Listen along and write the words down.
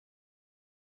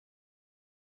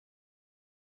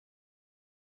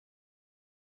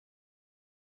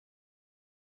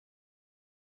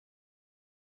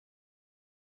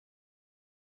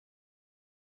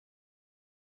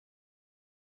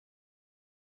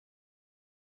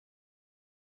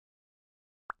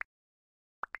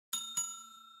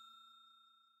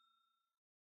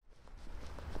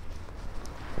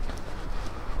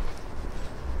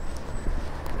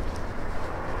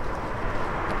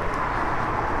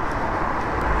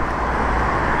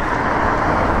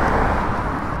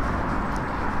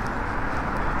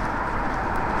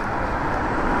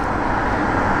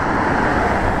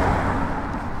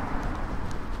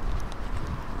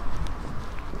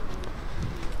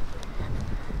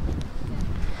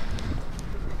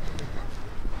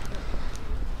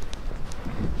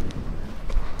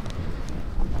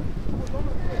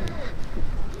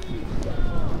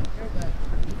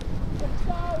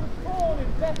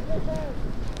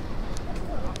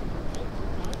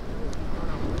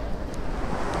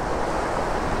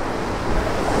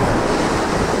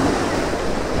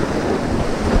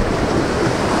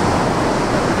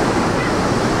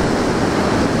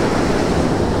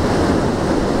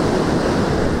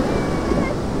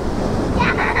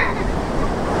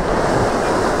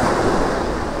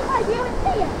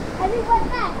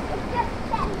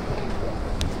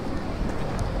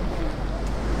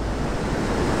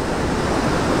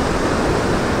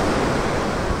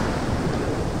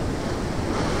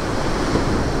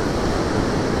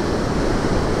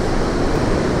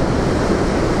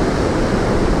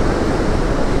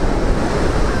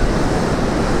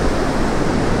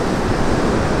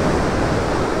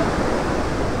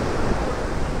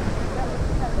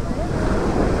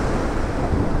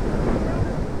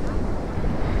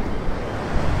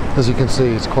As you can see,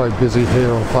 it's quite busy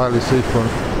here on Filey Seafront.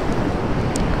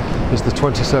 It's the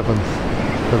 27th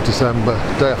of December,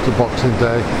 day after Boxing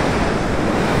Day.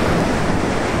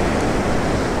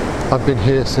 I've been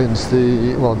here since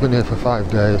I've been here for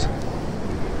 5 days.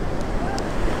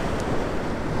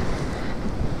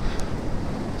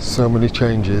 So many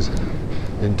changes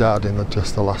in Dad in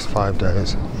just the last 5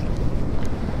 days.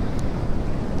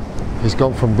 He's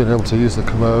gone from being able to use the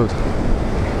commode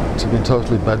to being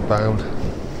totally bedbound.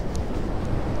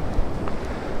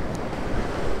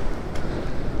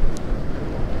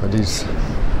 And he's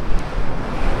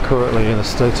currently in a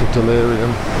state of delirium.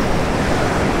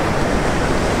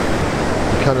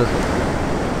 He kind of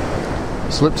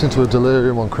slipped into a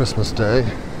delirium on Christmas Day,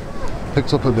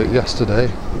 picked up a bit yesterday,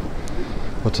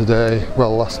 but today,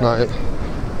 well, last night,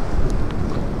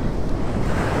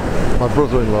 my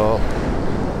brother-in-law,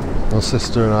 my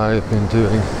sister and I have been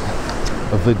doing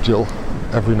a vigil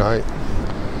every night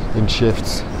in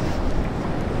shifts.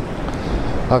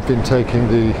 I've been taking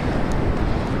the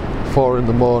 4 in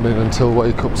the morning until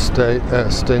wake up stint,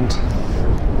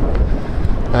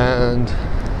 and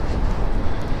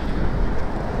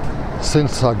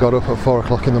since I got up at 4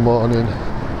 o'clock in the morning,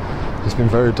 he's been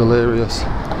very delirious,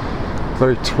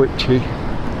 very twitchy.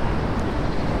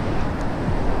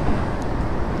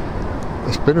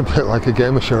 It's been a bit like a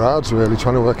game of charades, really,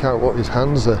 trying to work out what his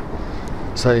hands are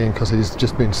saying, because he's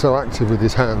just been so active with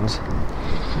his hands.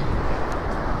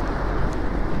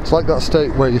 It's like that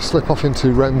state where you slip off into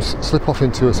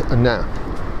a nap,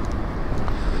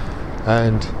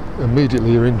 and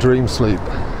immediately you're in dream sleep.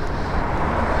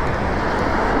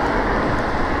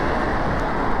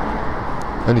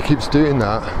 And he keeps doing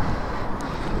that,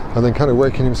 and then kind of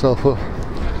waking himself up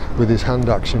with his hand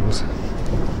actions.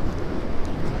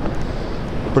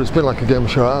 But it's been like a game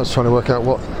of charades, trying to work out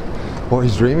what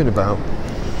he's dreaming about.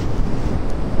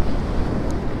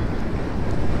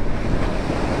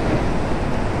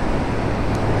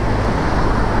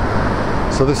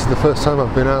 So this is the first time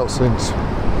I've been out since,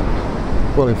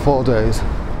 well, in 4 days,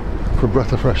 for a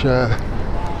breath of fresh air.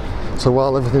 So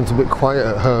while everything's a bit quiet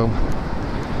at home,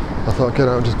 I thought I'd get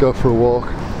out and just go for a walk.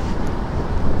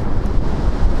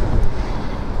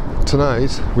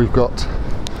 Tonight we've got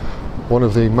one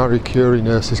of the Marie Curie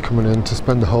nurses coming in to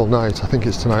spend the whole night. I think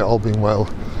it's tonight, all being well.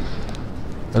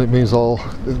 And it means all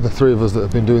the 3 of us that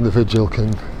have been doing the vigil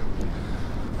can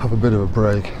have a bit of a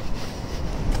break.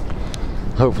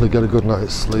 Hopefully get a good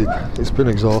night's sleep. It's been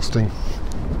exhausting.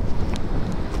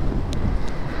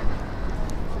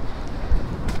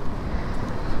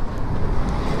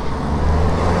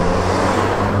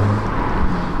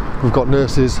 We've got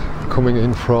nurses coming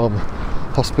in from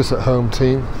Hospice at Home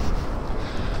team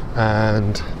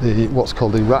and the what's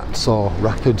called the RATS or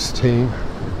Rapids team,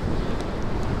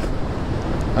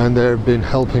 and they've been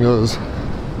helping us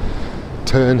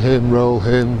turn him, roll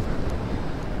him,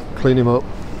 clean him up,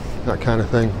 that kind of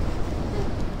thing.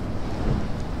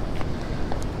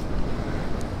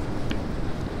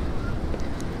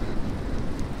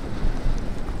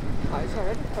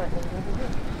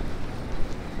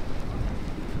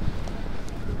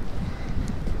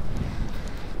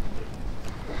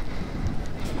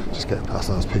 Just getting past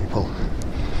those people.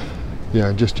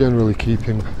 Yeah, just generally keep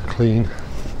him clean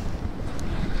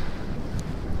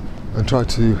and try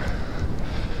to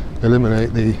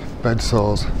eliminate the bed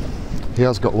sores. He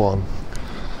has got one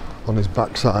on his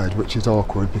backside, which is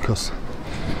awkward because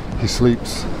he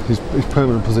sleeps, his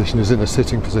permanent position is in a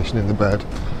sitting position in the bed,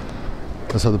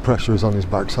 and so the pressure is on his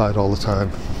backside all the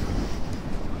time.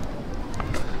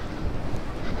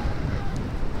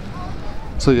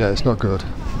 So yeah, it's not good.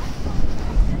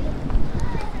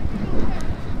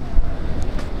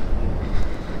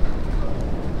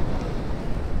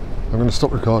 I'm going to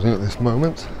stop recording at this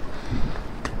moment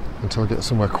until I get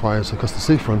somewhere quieter, because the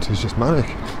seafront is just manic.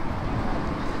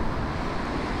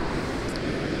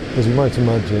 As you might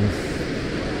imagine,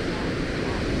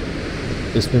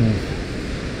 it's been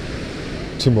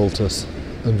tumultuous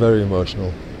and very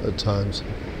emotional at times.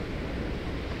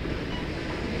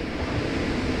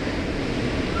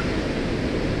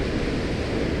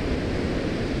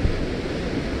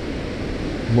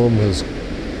 Mum has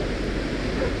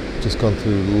just gone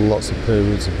through lots of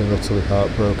periods of being utterly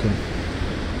heartbroken.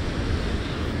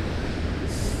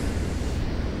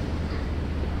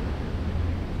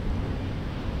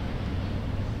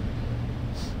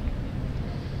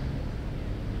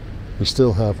 We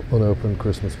still have unopened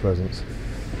Christmas presents.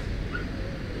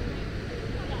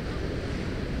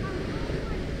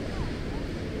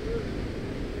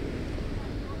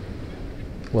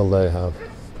 Well, they have,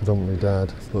 predominantly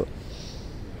Dad, but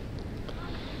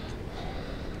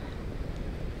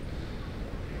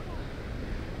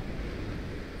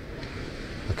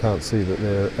can't see that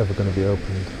they're ever going to be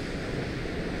opened.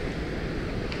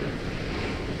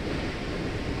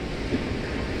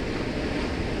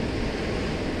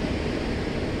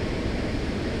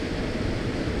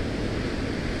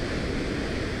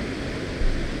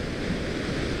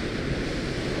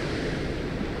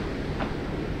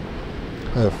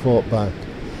 I have fought back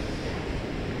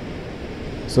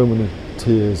so many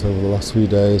tears over the last few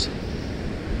days,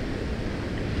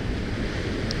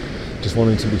 just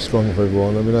wanting to be strong for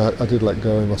everyone. I mean, I did let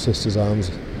go in my sister's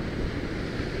arms.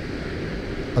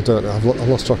 I don't know, I've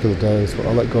lost track of the days, but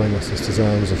I let go in my sister's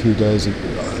arms a few days,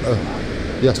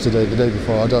 yesterday, the day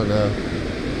before, I don't know.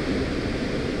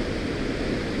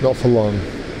 Not for long.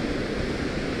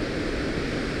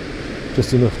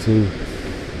 Just enough to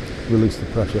release the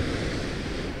pressure.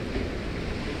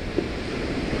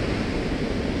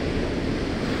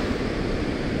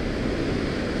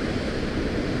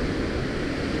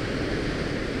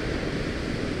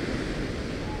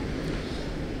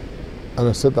 And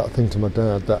I said that thing to my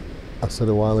dad that I said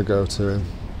a while ago to him,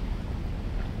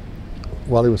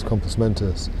 while he was compos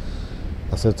mentis.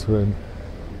 I said to him,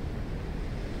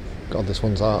 God, this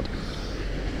one's hard.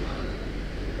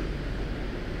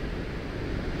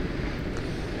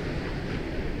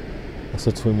 I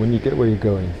said to him, when you get where you're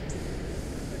going,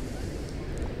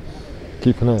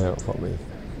 keep an eye out for me.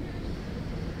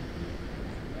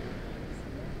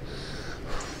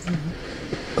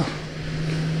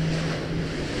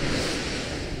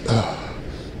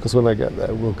 Because when I get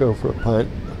there, we'll go for a pint.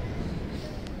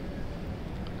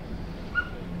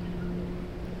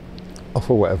 Or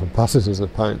for whatever passes as a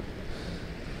pint.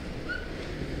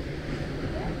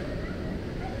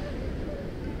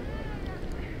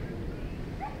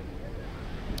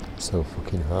 So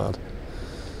fucking hard.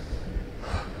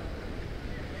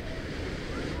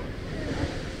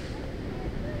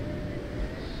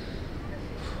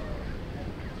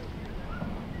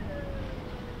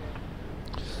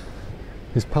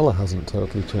 His pallor hasn't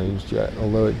totally changed yet,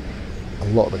 although a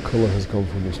lot of the colour has gone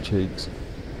from his cheeks.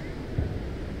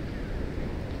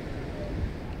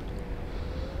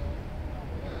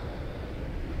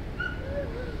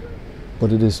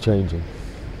 But it is changing.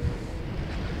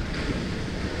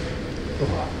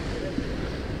 Oh.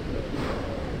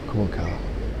 Come on, Carl.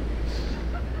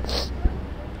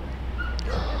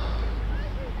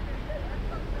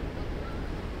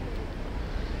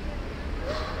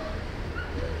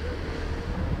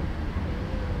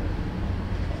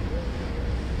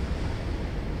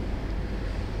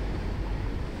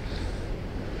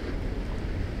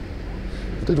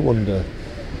 I did wonder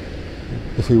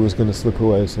if he was going to slip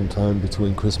away sometime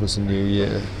between Christmas and New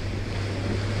Year.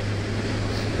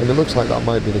 And it looks like that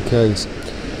might be the case.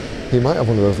 He might have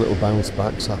one of those little bounce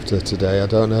backs after today, I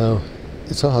don't know.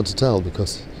 It's so hard to tell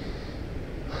because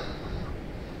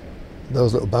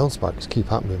those little bounce backs keep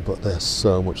happening, but they're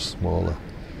so much smaller.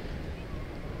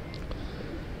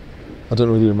 I don't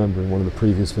really remember in one of the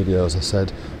previous videos I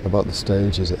said about the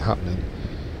stages it happening.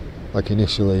 Like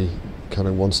initially kind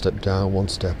of one step down, one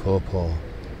step up,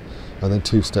 and then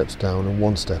 2 steps down and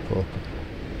 1 step up,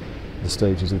 the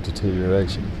stages of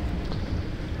deterioration.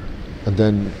 And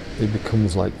then it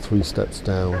becomes like 3 steps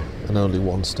down and only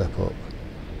 1 step up,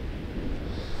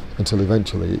 until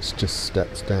eventually it's just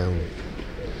steps down.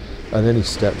 And any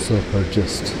steps up are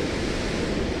just,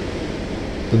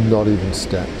 they're not even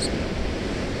steps.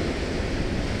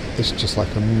 It's just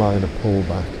like a minor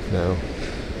pullback now.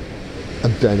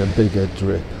 And then a bigger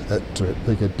drip,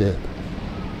 bigger dip.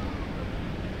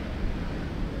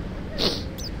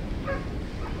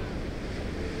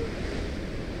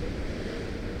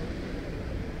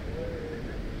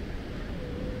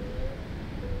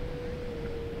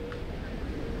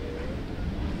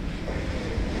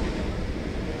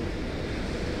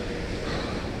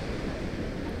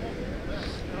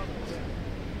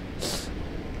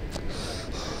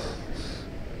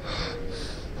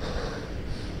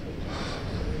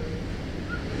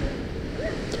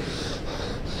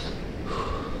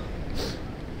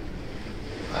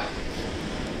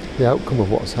 The outcome of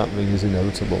what's happening is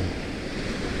inevitable.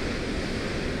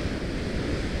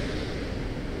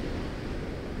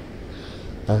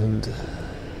 And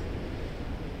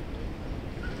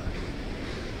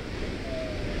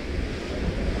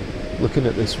looking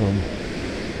at this from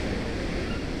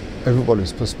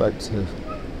everybody's perspective,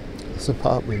 there's a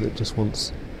part of me that just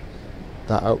wants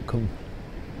that outcome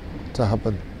to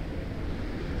happen.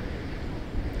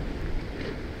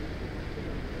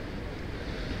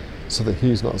 So that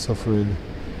he's not suffering,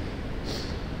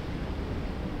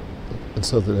 and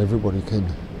so that everybody can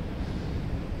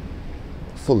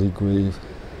fully grieve.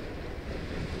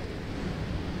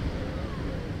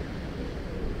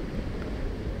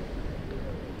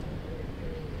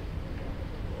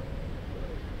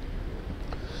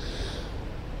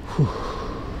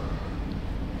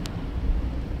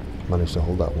 managed to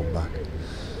hold that one back.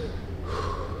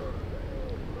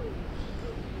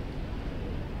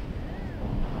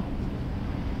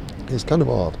 It's kind of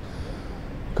odd,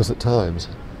 because at times,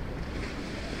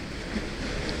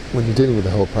 when you're dealing with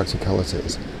the whole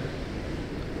practicalities,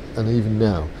 and even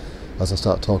now, as I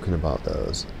start talking about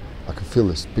those, I can feel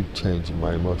this big change in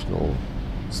my emotional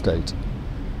state.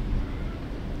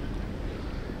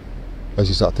 As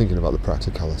you start thinking about the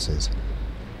practicalities.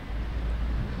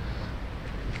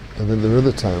 And then there are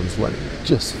other times when it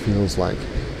just feels like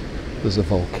there's a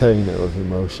volcano of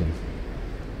emotion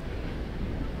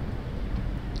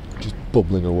just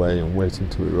bubbling away and waiting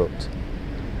to erupt.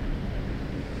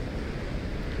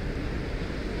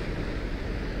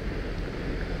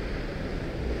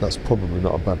 That's probably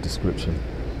not a bad description.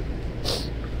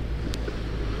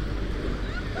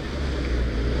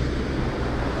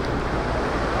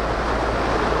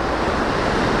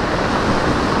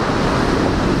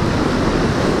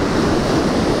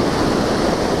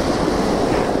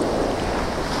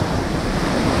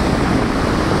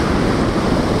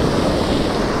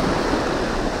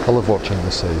 I love watching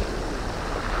the sea.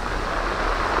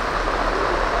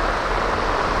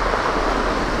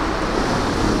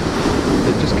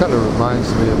 It just kind of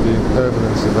reminds me of the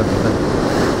impermanence of everything.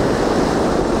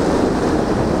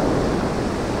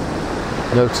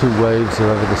 No two waves are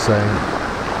ever the same.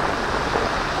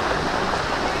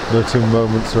 No two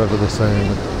moments are ever the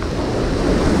same.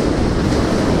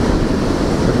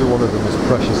 Every one of them is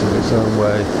precious in its own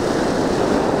way.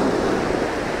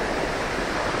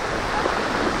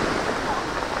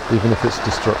 Even if it's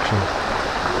destruction.